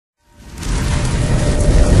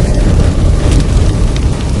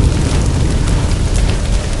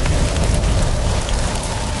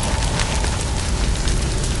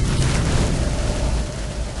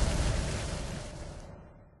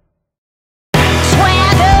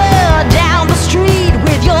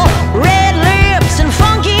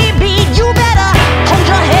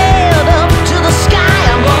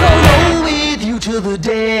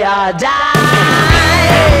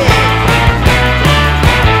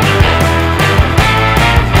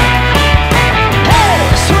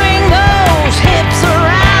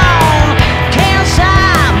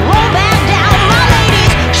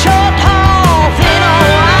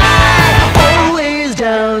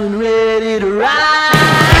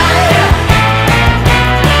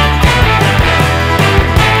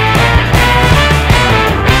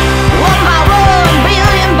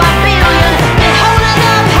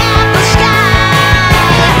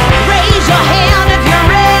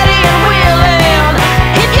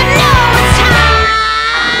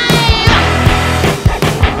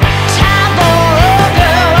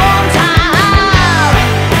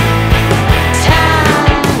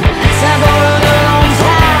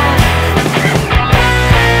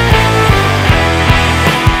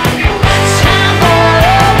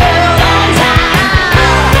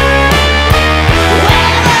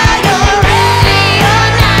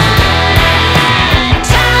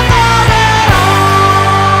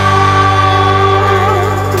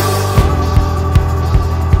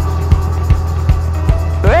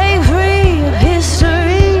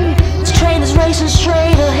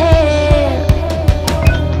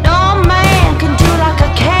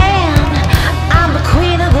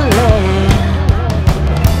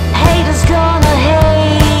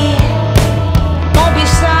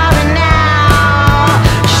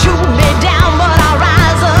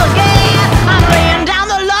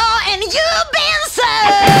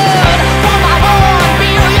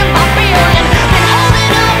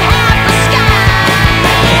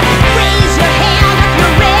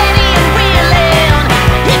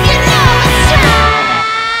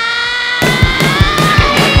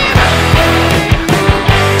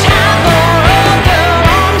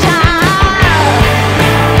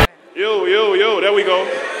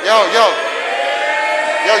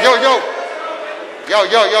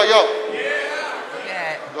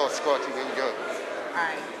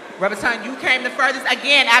Rubba Tung, you came the furthest.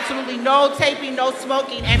 Again, absolutely no taping, no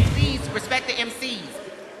smoking, and please respect the MCs.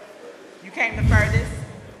 You came the furthest.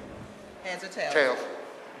 Heads or tails? Tails.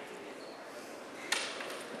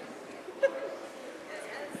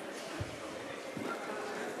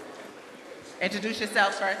 Introduce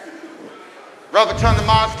yourselves first. Rubba Tung the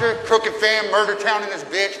Monster, Crooked Fam, Murder Town in this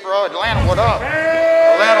bitch, bro. Atlanta, what up?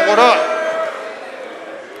 Atlanta, what up?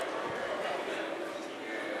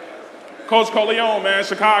 Coach Corleone, man,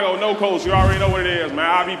 Chicago, no coach. You already know what it is, man.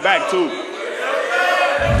 I'll be back, too.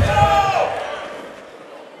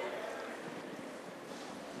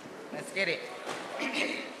 Let's get it.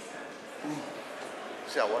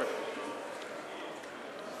 See that water?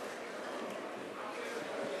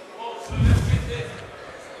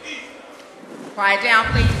 Quiet down,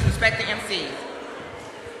 please. Respect the MCs.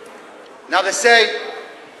 Now they say,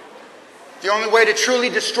 the only way to truly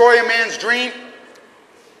destroy a man's dream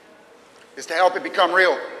is to help it become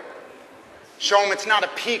real. Show him it's not a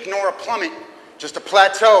peak nor a plummet, just a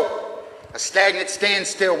plateau, a stagnant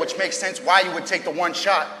standstill, which makes sense why you would take the one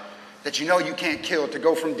shot that you know you can't kill to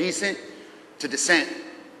go from decent to descent.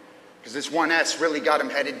 Because this 1S really got him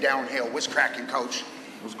headed downhill. What's cracking, coach?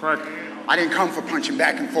 What's cracking? I didn't come for punching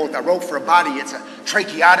back and forth. I wrote for a body. It's a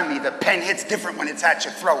tracheotomy. The pen hits different when it's at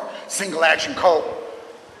your throat. Single action cold.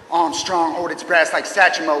 Arm strong, hold its brass like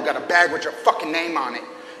Satchmo. Got a bag with your fucking name on it.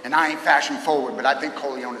 And I ain't fashion forward, but I think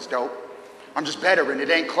Corleone is dope. I'm just better and it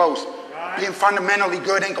ain't close. Being fundamentally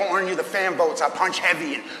good ain't gonna earn you the fan votes. I punch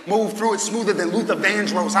heavy and move through it smoother than Luther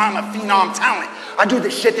Vandross. I'm a phenom talent. I do the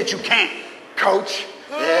shit that you can't, coach.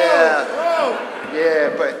 Yeah.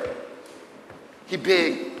 Yeah, but he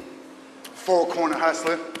big. Four corner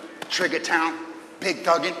hustler, Trigger Town, big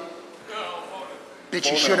thuggin'. Bitch,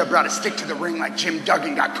 you should have brought a stick to the ring like Jim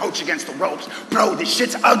Duggan got coach against the ropes. Bro, this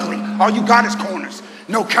shit's ugly. All you got is corners.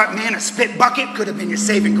 No cut man, a spit bucket could have been your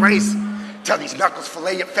saving grace. Tell these knuckles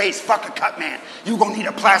fillet your face, fuck a cut man. You gon' need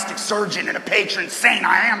a plastic surgeon and a patron saint.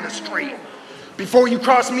 I am the street. Before you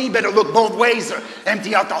cross me, better look both ways or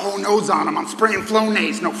empty out the whole nose on them. I'm spraying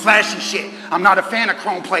Flonase, no flashy shit. I'm not a fan of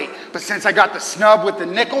chrome plate, but since I got the snub with the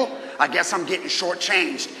nickel, I guess I'm getting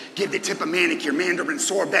shortchanged. Give the tip a manicure, Mandarin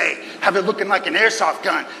sorbet. Have it looking like an airsoft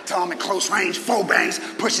gun. Tell him at close range, full bangs.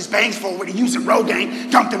 Push his bangs forward, he using Rogaine.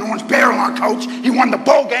 Dumped an orange barrel on coach. He won the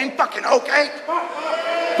bowl game. Fucking okay?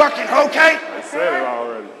 Fucking okay? I said it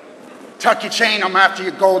already. Tuck your chain, I'm after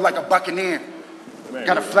your gold like a buccaneer. Man,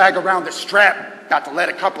 Got a flag around the strap. Got to let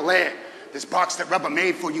a couple air. This box that Rubba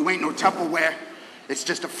made for you ain't no Tupperware. It's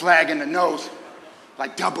just a flag in the nose.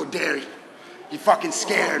 Like Double Dairy. You fucking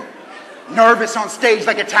scared. Nervous on stage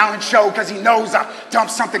like a talent show because he knows I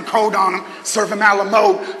dumped something cold on him. Serve him a la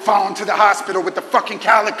mode. Fall into the hospital with the fucking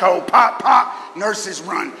calico. Pop, pop, nurses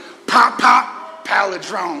run. Pop, pop,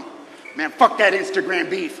 palindrome. Man, fuck that Instagram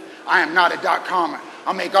beef. I am not a .comer.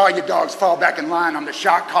 I'll make all your dogs fall back in line. I'm the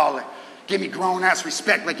shot caller. Give me grown-ass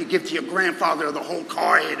respect like you give to your grandfather or the whole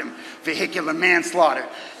car hit him. Vehicular manslaughter.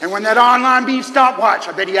 And when that online beef stopwatch,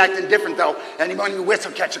 I bet he acting different though. Anyone you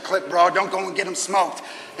whistle, catch a clip, bro. Don't go and get him smoked.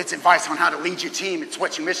 It's advice on how to lead your team. It's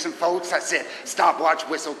what you missing, folks. I said stopwatch,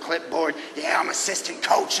 whistle, clipboard. Yeah, I'm assistant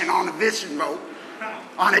coach and on a vision note.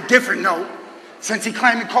 On a different note, since he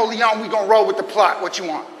claiming Corleone, we gonna roll with the plot. What you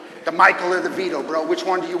want? The Michael or the Vito, bro? Which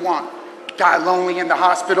one do you want? Die lonely in the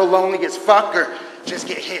hospital, lonely as fuck, or just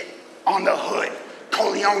get hit on the hood?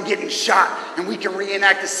 Corleone getting shot, and we can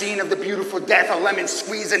reenact the scene of the beautiful death, a lemon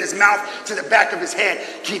squeeze in his mouth to the back of his head.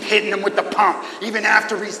 Keep hitting him with the pump. Even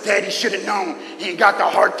after he's dead, he should have known. He ain't got the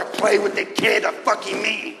heart to play with the kid. The fuck he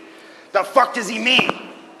mean? The fuck does he mean?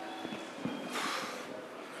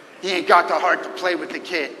 He ain't got the heart to play with the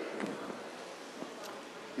kid.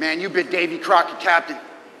 Man, you've been Davy Crockett captain,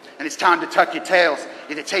 and it's time to tuck your tails.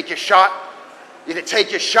 Either take your shot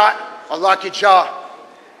or lock your jaw.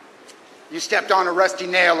 You stepped on a rusty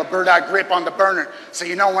nail, a bird-eye grip on the burner, so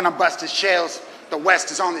you know when I'm busting shells. The West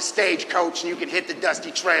is on the stage, coach, and you can hit the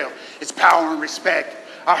dusty trail. It's power and respect.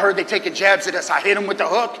 I heard they taking jabs at us. I hit them with the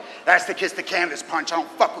hook. That's the kiss the canvas punch. I don't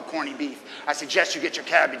fuck with corny beef. I suggest you get your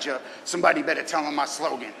cabbage up. Somebody better tell them my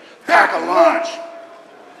slogan. Pack a lunch.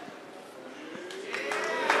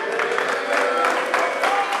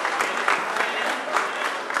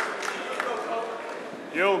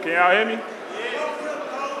 Yo, can y'all hear me?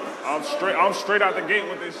 I'm straight out the gate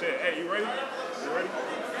with this shit. Hey, you ready? You ready?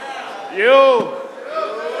 Yo.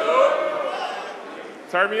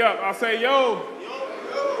 Turn me up. I say yo.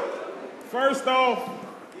 First off,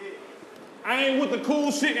 I ain't with the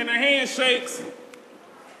cool shit and the handshakes.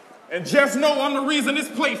 And just know I'm the reason this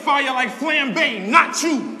plate fire like flambe, not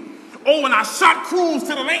you. Oh, and I shot Cruz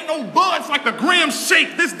till there ain't no buds like the Graham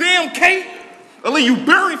shake. This damn cake, it'll leave you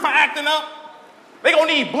buried for acting up. They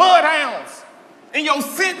gonna need bloodhounds. And your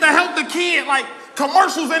scent to help the kid, like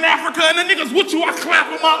commercials in Africa, and the niggas with you, I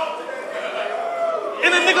clap them up.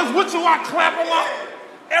 And the niggas with you, I clap them up.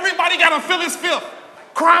 Everybody gotta feel his filth.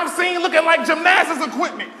 Crime scene looking like gymnastics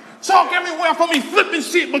equipment. Chalk everywhere for me flipping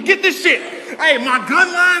shit, but get this shit. Hey, my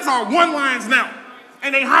gun lines are one lines now.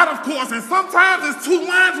 And they hot, of course, and sometimes it's two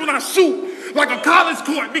lines when I shoot, like a college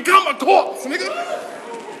court, become a corpse, nigga.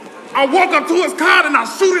 I walk up to his car and I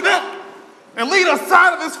shoot it up. And leave the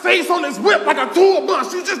side of his face on his whip like a tour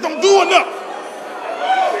bus. You just don't do enough.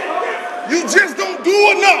 You just don't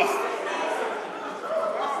do enough.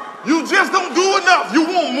 You just don't do enough. You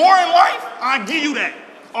want more in life? I give you that.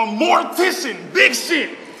 A mortician, big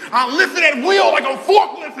shit. I lift that wheel like a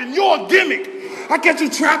forklift and you're a gimmick. I catch you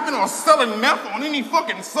trapping or selling meth on any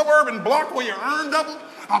fucking suburban block where you earn double.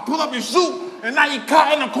 I pull up and shoot, and now you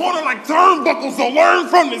caught in the corner like turnbuckles, so learn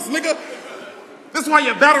from this, nigga. This is why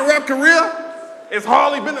your battle rap career has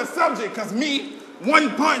hardly been a subject, because me,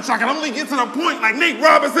 one punch, I can only get to the point like Nate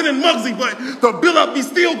Robinson and Muggsy, but the build-up be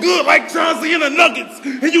still good like Chauncey and the Nuggets,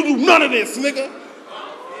 and you do none of this, nigga.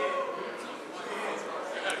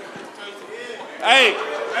 Hey,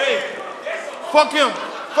 fuck him.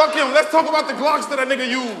 Let's talk about the Glocks that a nigga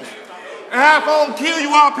used. And have phone kill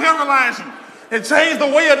you, I'll paralyze you. And change the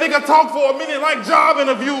way a nigga talk for a minute like job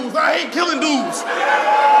interviews. I hate killing dudes.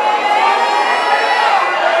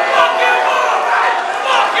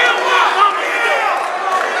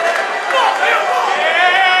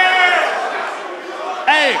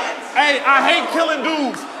 Hey, I hate killing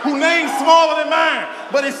dudes who name's smaller than mine,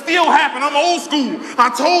 but it still happened. I'm old school. I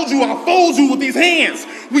told you, I fold you with these hands.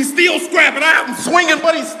 We still scrapping. I have him swinging,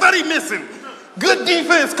 but he's steady missing. Good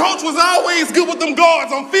defense. Coach was always good with them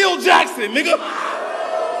guards. I'm Phil Jackson, nigga.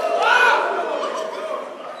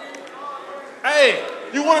 Hey,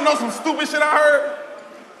 you want to know some stupid shit I heard?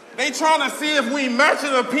 They trying to see if we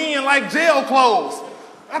matching a pen like jail clothes.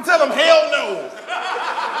 I tell them, hell no.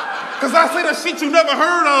 Because I say the shit you never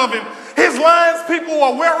heard of, and his lines people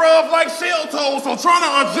are aware of like shell toes, so trying to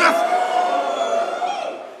adjust.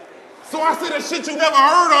 So I say the shit you never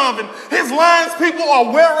heard of, and his lines people are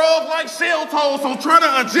aware of like shell toes, so trying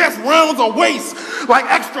to adjust rounds of waist like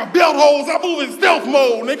extra belt holes. I move in stealth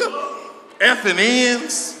mode, nigga. F and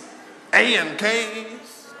N's, A and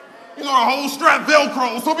K's. You know, the whole strap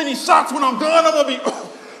Velcro. So many shots when I'm done, I'm gonna be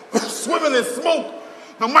swimming in smoke.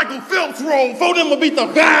 The Michael Phelps roll. For them to beat the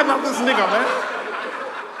vibe out this nigga, man.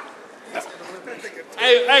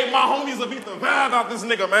 Hey, my homies will beat the vibe out this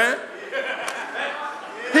nigga, man.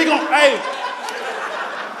 He gon',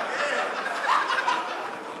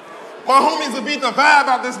 my homies will beat the vibe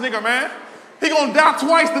out this nigga, man. He gonna die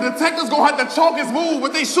twice. The detectives gonna have to chalk his move,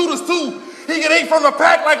 but they shoot us too. He get ate from the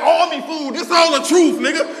pack like army food. This all the truth,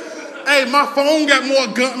 nigga. Hey, my phone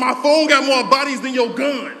got more bodies than your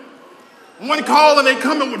gun. One call and they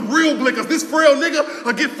coming with real blickers. This frail nigga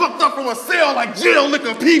will get fucked up from a cell like jail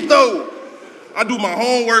liquor peep though. I do my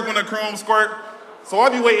homework when the chrome squirt. So I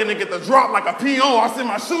be waiting to get the drop like a PO. I send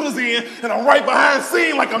my shooters in and I'm right behind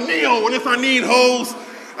scene like a Neo. And if I need hoes,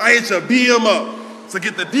 I hit your BM up to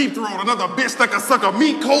get the deep throat. Another bitch that can suck a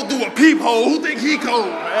meat coat through a peephole. Who think he cold,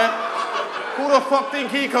 man? Who the fuck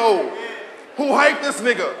think he cold? Who hype this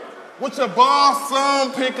nigga? With your boss,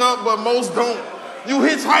 some pick up, but most don't. You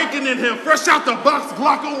hitchhiking in here, fresh out the box,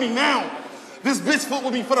 Glock on me now. This bitch foot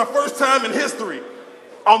with me for the first time in history.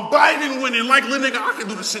 I'm Biden winning, likely nigga, I can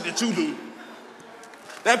do the shit that you do.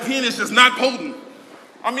 That pen is just not potent.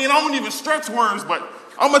 I mean, I don't even stretch words, but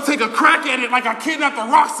I'm gonna take a crack at it like I kidnapped a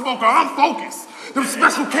rock smoker. I'm focused. Them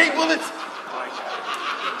special K bullets.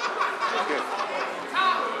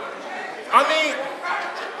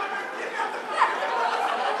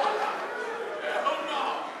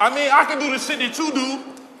 I mean, I can do the shit that you do.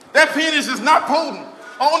 That pen is just not potent.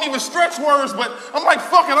 I don't even stretch words, but I'm like,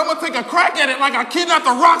 fuck it, I'm gonna take a crack at it like I kidnapped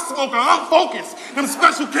a rock smoker. I'm focused. Them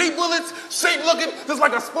special K bullets, shape looking, just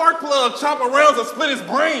like a spark plug, chop around to split his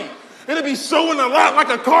brain. It'll be showing a lot like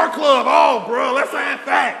a car club. Oh, bro, let's add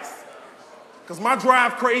facts. Cause my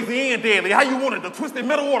drive crazy and deadly. How you want it? The Twisted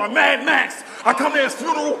Metal or the Mad Max? I come to his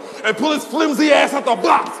funeral and pull his flimsy ass out the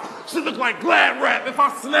box. Shit look like glad wrap. If I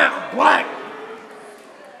snap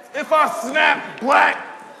black,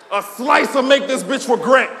 a slice will make this bitch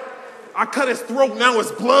regret. I cut his throat, now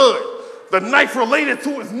it's blood. The knife related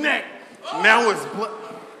to his neck, now it's blood.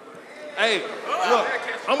 Hey, look,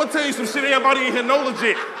 I'm gonna tell you some shit everybody in here know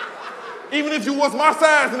legit. Even if you was my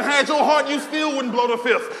size and had your heart, you still wouldn't blow the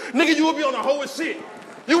fifth. Nigga, you would be on the hoe as shit.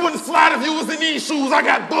 You wouldn't slide if you was in these shoes. I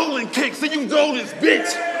got bowling kicks and you know this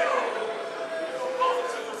bitch.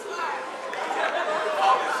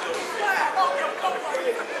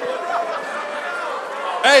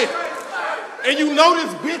 Hey, and you know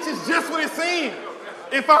this bitch is just what it seems.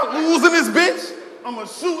 If I lose in this bitch, I'ma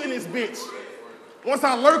shoot in this bitch. Once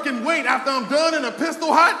I lurk and wait after I'm done in a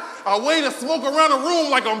pistol hot, I wait and smoke around the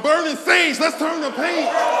room like I'm burning sage. Let's turn the page.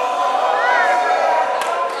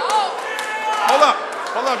 Hold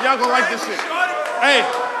up, y'all gonna like this shit. Hey,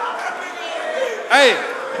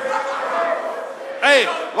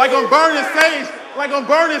 like I'm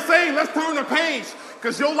burning sage, let's turn the page.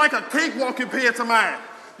 Cause your life a cakewalk compared to mine.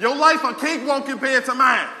 Your life a cakewalk compared to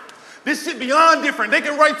mine. This shit beyond different. They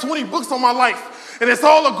can write 20 books on my life, and it's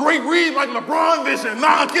all a great read like LeBron vision.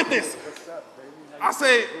 Nah, get this. I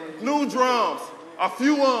say new drums, a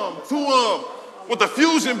few two with a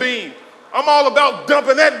fusion beam. I'm all about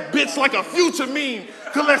dumping that bitch like a future meme.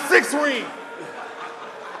 Collect 6 ring.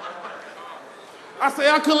 I say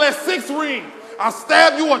I collect 6 ring. I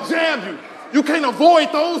stab you or jab you. You can't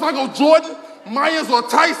avoid those. I go Jordan, Myers, or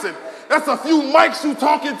Tyson. That's a few mics you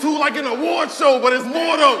talking to like an award show, but it's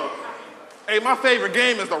more though. Hey, my favorite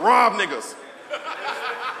game is to rob niggas.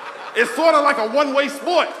 It's sort of like a one-way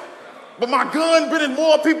sport, but my gun been in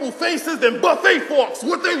more people's faces than buffet forks.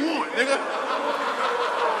 What they want, nigga?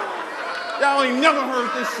 Y'all ain't never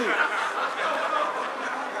heard this shit.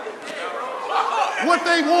 What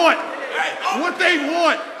they want. What they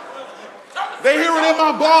want. They hear it in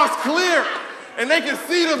my bars clear, and they can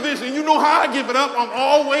see the vision. You know how I give it up. I'm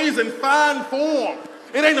always in fine form.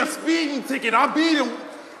 It ain't a speeding ticket. I beat him.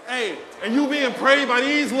 Hey, and you being prayed by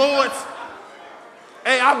these lords.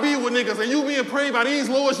 Hey, I be with niggas, and you being prayed by these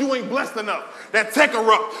lords, you ain't blessed enough. That tech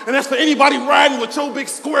erupt. And that's for anybody riding with your big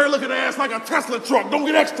square-looking ass like a Tesla truck. Don't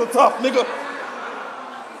get extra tough, nigga.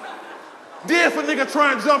 Dead for nigga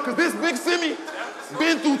try and jump, because this big semi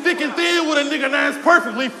been through thick and thin with a nigga that's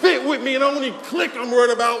perfectly fit with me, and only click I'm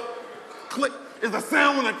worried about. Click is the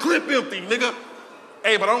sound when the clip empty, nigga.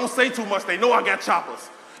 Hey, but I don't say too much. They know I got choppers.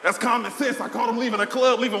 That's common sense. I caught them leaving the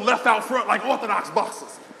club, leave them left out front like Orthodox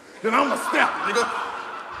boxers. Then I'm gonna step, nigga.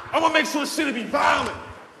 I'm gonna make sure shit'll be violent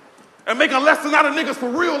and make a lesson out of niggas for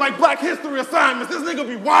real like Black History assignments. This nigga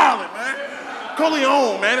be wildin', man.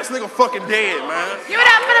 Corleone, man. This nigga fucking dead, man. Give it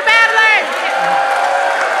up for the battlers.